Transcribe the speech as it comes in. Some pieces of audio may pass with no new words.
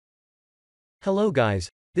Hello guys,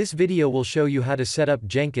 this video will show you how to set up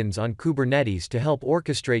Jenkins on Kubernetes to help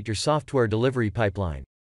orchestrate your software delivery pipeline.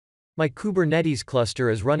 My Kubernetes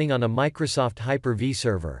cluster is running on a Microsoft Hyper-V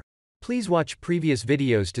server. Please watch previous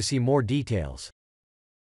videos to see more details.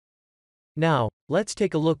 Now, let's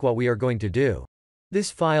take a look what we are going to do.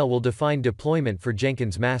 This file will define deployment for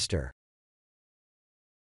Jenkins master.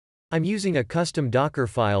 I'm using a custom Docker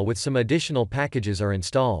file with some additional packages are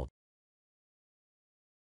installed.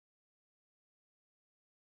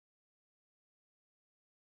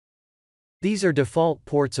 These are default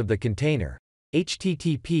ports of the container,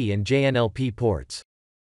 HTTP and JNLP ports.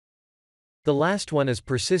 The last one is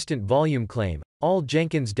persistent volume claim, all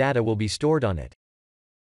Jenkins data will be stored on it.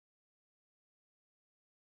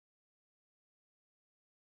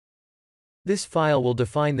 This file will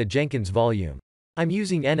define the Jenkins volume. I'm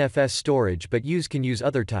using NFS storage but you can use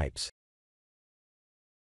other types.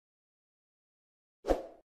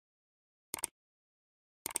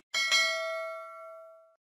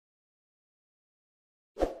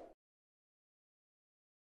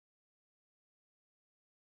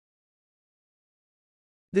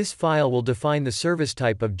 This file will define the service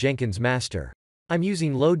type of Jenkins master. I'm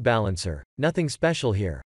using load balancer, nothing special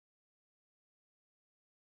here.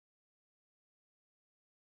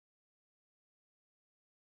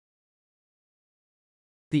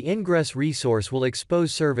 The ingress resource will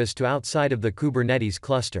expose service to outside of the Kubernetes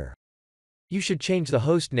cluster. You should change the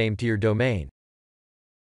host name to your domain.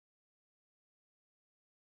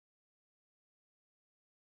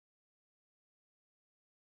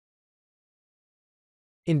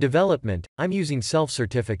 In development, I'm using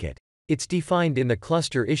self-certificate. It's defined in the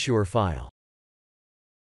cluster issuer file.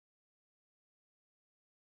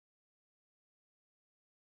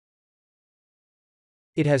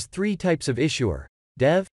 It has three types of issuer: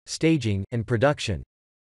 dev, staging, and production.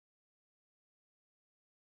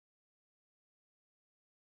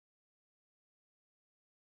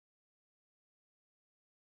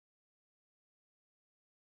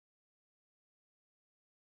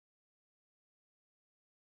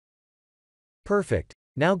 Perfect.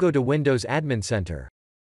 Now go to Windows Admin Center.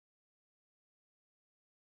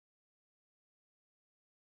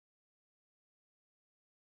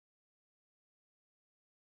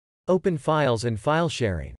 Open Files and File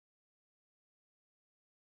Sharing.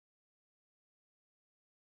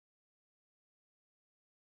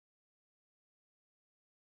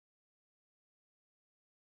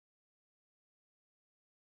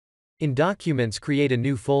 In Documents, create a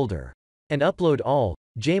new folder. And upload all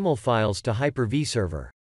YAML files to Hyper-V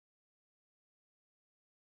server.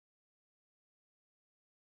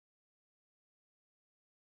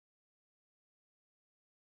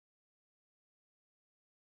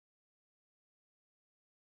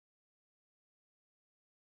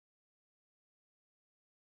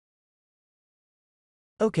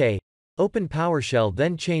 OK. Open PowerShell,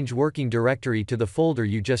 then change working directory to the folder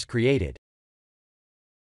you just created.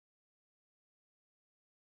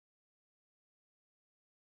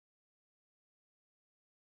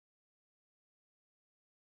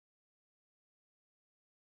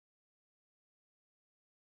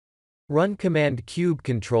 Run command kube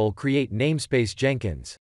control create namespace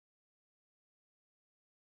Jenkins.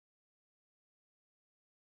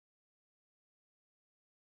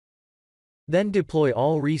 Then deploy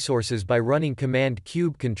all resources by running command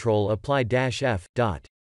kube control apply -f.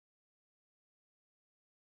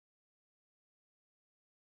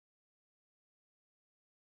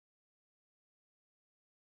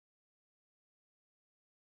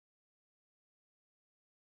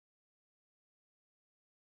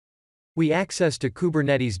 We access to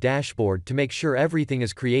Kubernetes dashboard to make sure everything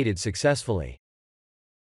is created successfully.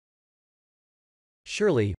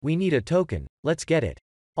 Surely, we need a token, let's get it.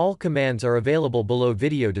 All commands are available below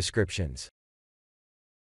video descriptions.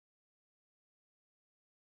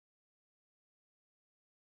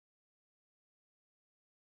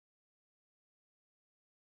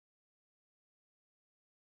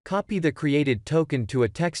 Copy the created token to a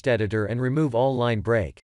text editor and remove all line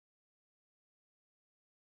break.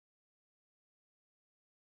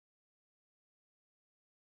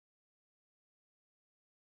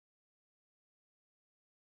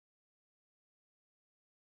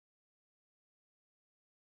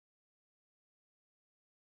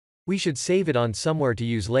 We should save it on somewhere to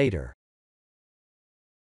use later.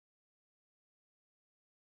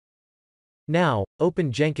 Now,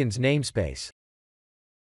 open Jenkins namespace.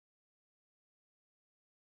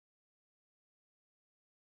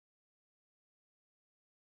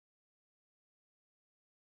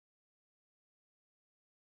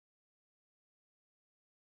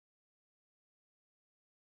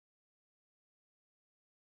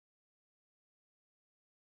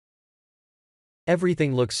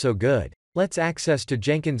 Everything looks so good. Let's access to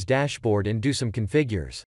Jenkins dashboard and do some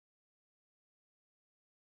configures.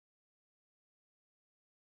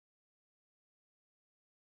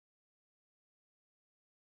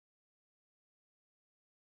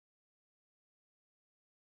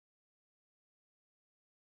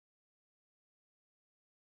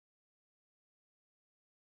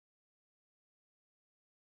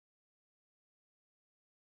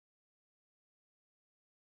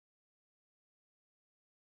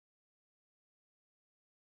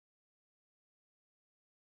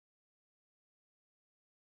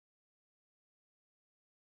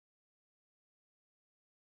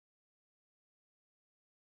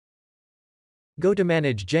 Go to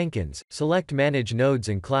Manage Jenkins, select Manage Nodes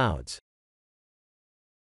and Clouds.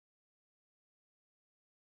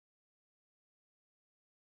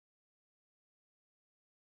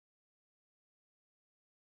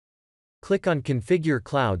 Click on Configure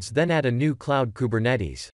Clouds, then add a new cloud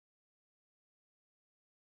Kubernetes.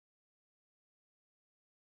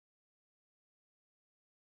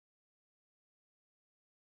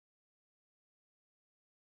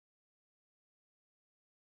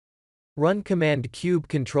 Run command kube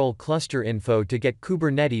control cluster info to get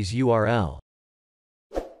Kubernetes URL.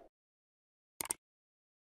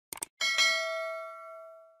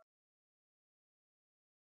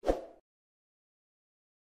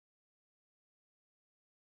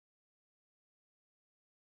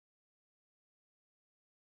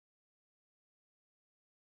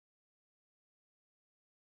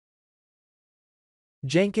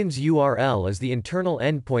 Jenkins URL is the internal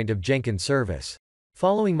endpoint of Jenkins service.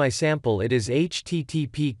 Following my sample, it is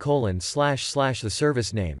http:// the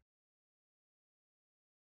service name.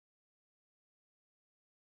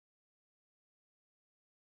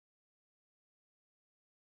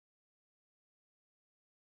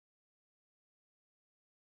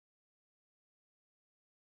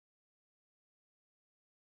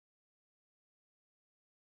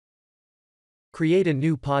 Create a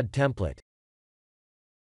new pod template.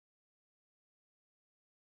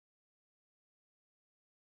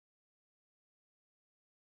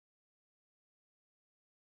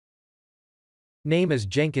 Name as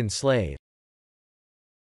Jenkins slave.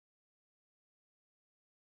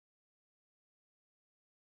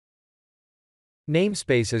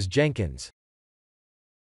 Namespace as Jenkins.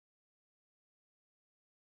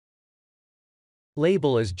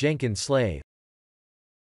 Label as Jenkins slave.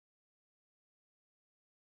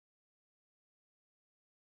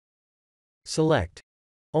 Select.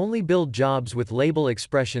 Only build jobs with label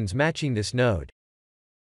expressions matching this node.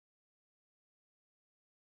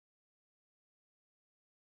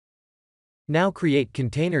 Now create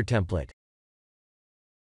container template.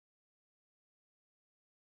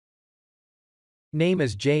 Name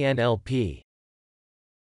as JNLP.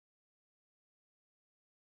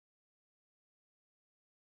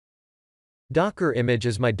 Docker image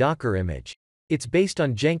as my Docker image. It's based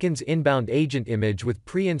on Jenkins inbound agent image with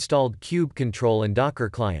pre-installed kube control and Docker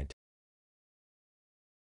client.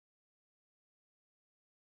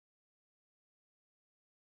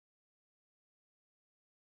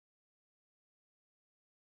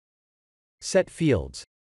 Set fields.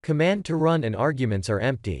 Command to run and arguments are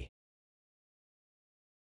empty.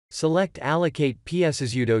 Select allocate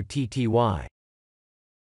psudo tty.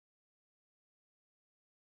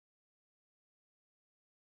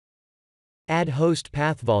 Add host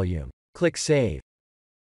path volume. Click Save.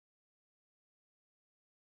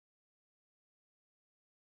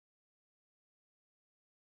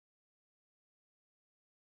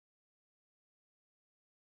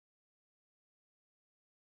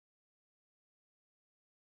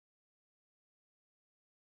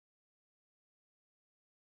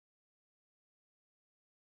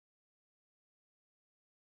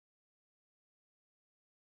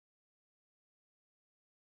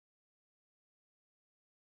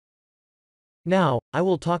 Now, I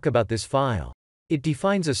will talk about this file. It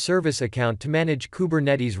defines a service account to manage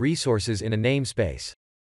Kubernetes resources in a namespace.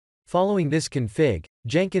 Following this config,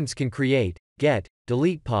 Jenkins can create, get,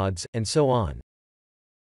 delete pods, and so on.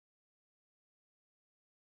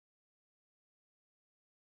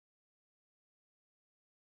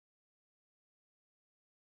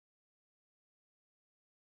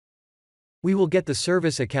 We will get the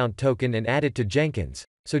service account token and add it to Jenkins,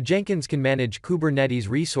 so Jenkins can manage Kubernetes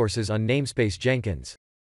resources on namespace Jenkins.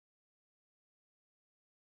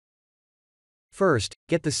 First,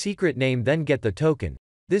 get the secret name, then get the token.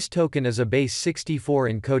 This token is a base 64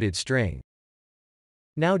 encoded string.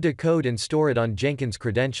 Now decode and store it on Jenkins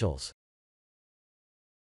credentials.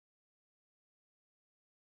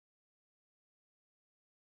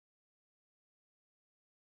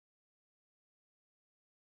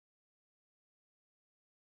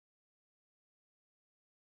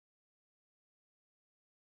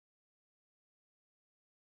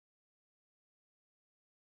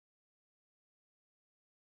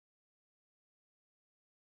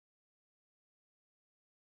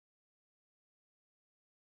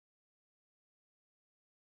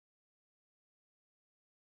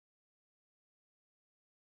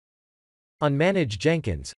 On Manage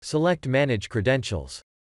Jenkins, select Manage Credentials.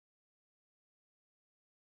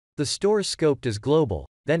 The store is scoped as global,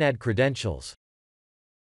 then add credentials.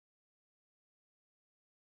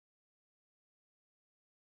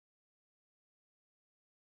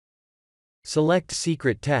 Select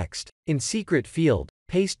Secret Text. In Secret field,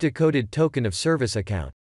 paste decoded token of service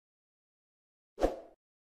account.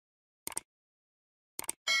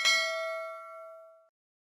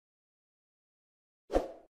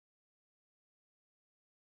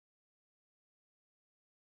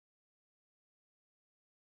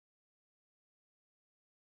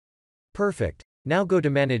 Perfect. Now go to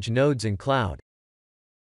Manage Nodes in Cloud.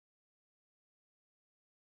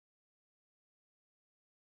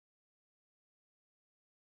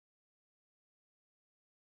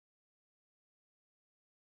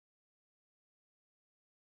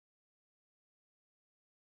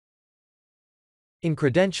 In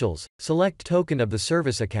Credentials, select Token of the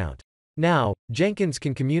Service Account. Now, Jenkins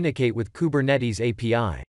can communicate with Kubernetes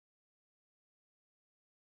API.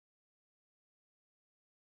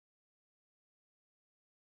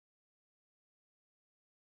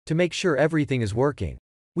 To make sure everything is working,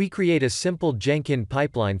 we create a simple Jenkins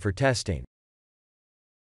pipeline for testing.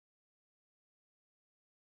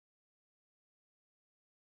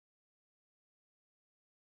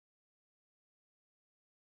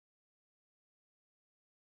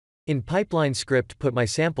 In pipeline script, put my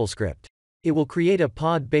sample script. It will create a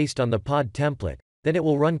pod based on the pod template, then it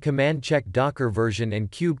will run command check Docker version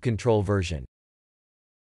and kube control version.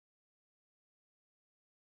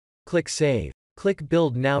 Click Save. Click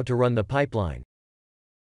Build now to run the pipeline.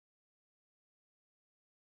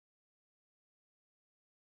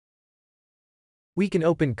 We can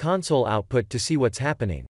open console output to see what's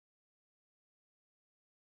happening.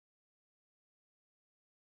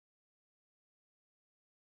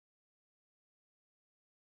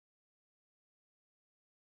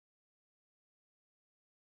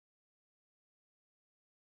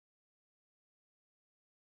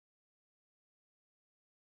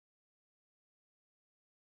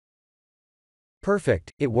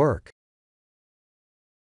 Perfect, it works.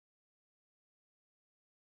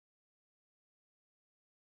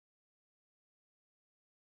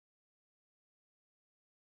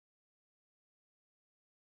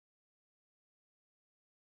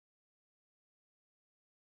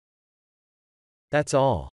 That's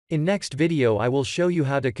all. In next video I will show you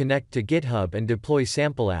how to connect to GitHub and deploy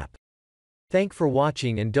sample app. Thank for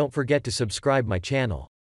watching and don't forget to subscribe my channel.